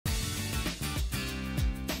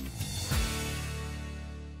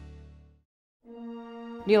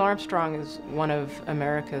Neil Armstrong is one of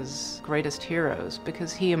America's greatest heroes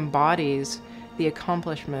because he embodies the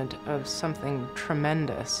accomplishment of something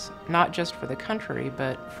tremendous, not just for the country,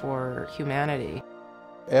 but for humanity.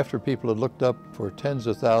 After people had looked up for tens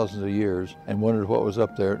of thousands of years and wondered what was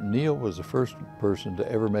up there, Neil was the first person to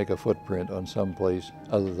ever make a footprint on some place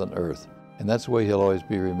other than Earth. And that's the way he'll always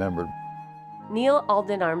be remembered. Neil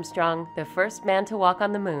Alden Armstrong, the first man to walk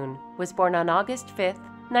on the moon, was born on August 5,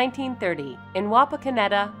 1930, in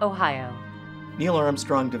Wapakoneta, Ohio. Neil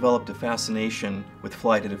Armstrong developed a fascination with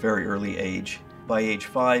flight at a very early age. By age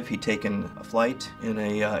 5, he'd taken a flight in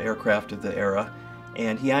an aircraft of the era,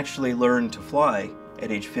 and he actually learned to fly at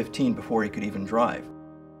age 15 before he could even drive.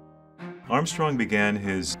 Armstrong began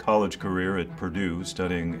his college career at Purdue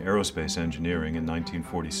studying aerospace engineering in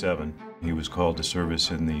 1947. He was called to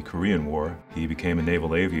service in the Korean War. He became a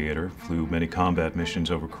naval aviator, flew many combat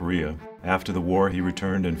missions over Korea. After the war, he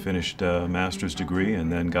returned and finished a master's degree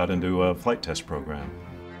and then got into a flight test program.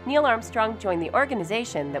 Neil Armstrong joined the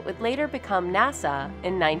organization that would later become NASA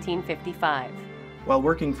in 1955. While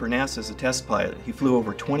working for NASA as a test pilot, he flew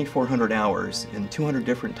over 2,400 hours in 200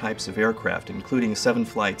 different types of aircraft, including 7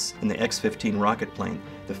 flights in the X-15 rocket plane,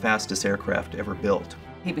 the fastest aircraft ever built.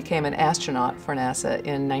 He became an astronaut for NASA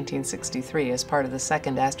in 1963 as part of the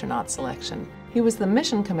second astronaut selection. He was the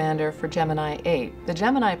mission commander for Gemini 8. The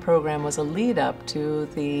Gemini program was a lead-up to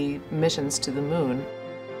the missions to the moon.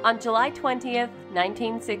 On July 20th,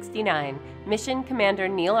 1969, Mission Commander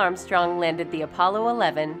Neil Armstrong landed the Apollo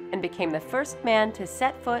 11 and became the first man to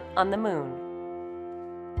set foot on the moon.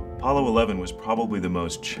 Apollo 11 was probably the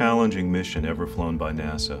most challenging mission ever flown by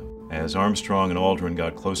NASA. As Armstrong and Aldrin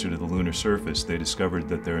got closer to the lunar surface, they discovered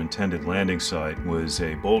that their intended landing site was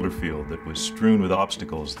a boulder field that was strewn with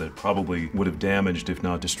obstacles that probably would have damaged, if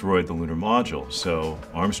not destroyed, the lunar module. So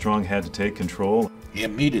Armstrong had to take control. He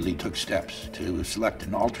immediately took steps to select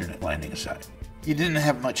an alternate landing site. He didn't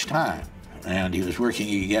have much time, and he was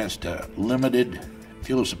working against a limited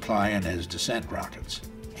fuel supply in his descent rockets.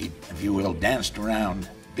 He, if you will, danced around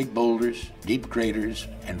big boulders, deep craters,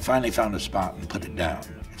 and finally found a spot and put it down.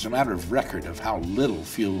 It's a matter of record of how little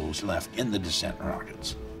fuel was left in the descent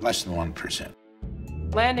rockets, less than 1%.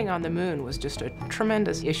 Landing on the moon was just a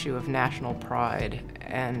tremendous issue of national pride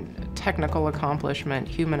and technical accomplishment,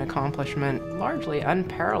 human accomplishment, largely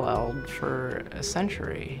unparalleled for a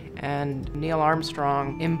century. And Neil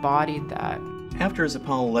Armstrong embodied that. After his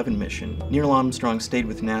Apollo 11 mission, Neil Armstrong stayed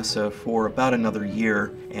with NASA for about another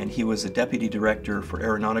year, and he was a deputy director for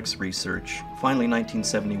aeronautics research. Finally, in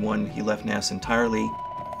 1971, he left NASA entirely.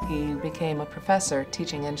 He became a professor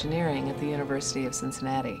teaching engineering at the University of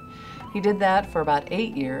Cincinnati. He did that for about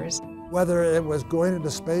 8 years. Whether it was going into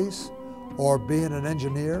space or being an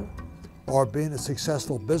engineer or being a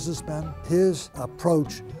successful businessman, his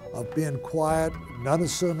approach of being quiet, not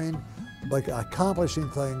assuming, but accomplishing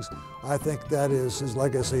things, I think that is his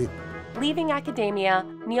legacy. Leaving academia,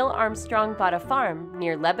 Neil Armstrong bought a farm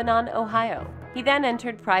near Lebanon, Ohio. He then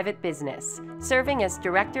entered private business, serving as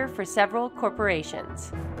director for several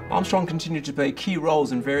corporations. Armstrong continued to play key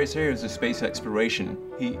roles in various areas of space exploration.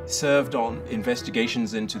 He served on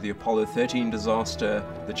investigations into the Apollo 13 disaster,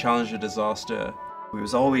 the Challenger disaster. He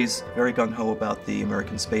was always very gung-ho about the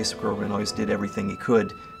American space program and always did everything he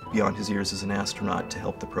could beyond his years as an astronaut to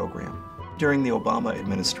help the program. During the Obama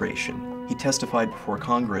administration, he testified before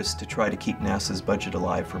Congress to try to keep NASA's budget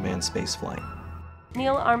alive for manned spaceflight.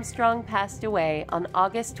 Neil Armstrong passed away on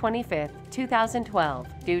August 25, 2012,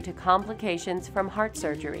 due to complications from heart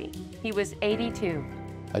surgery. He was 82.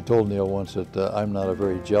 I told Neil once that I'm not a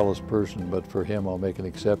very jealous person, but for him I'll make an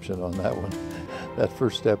exception on that one. That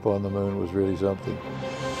first step on the moon was really something.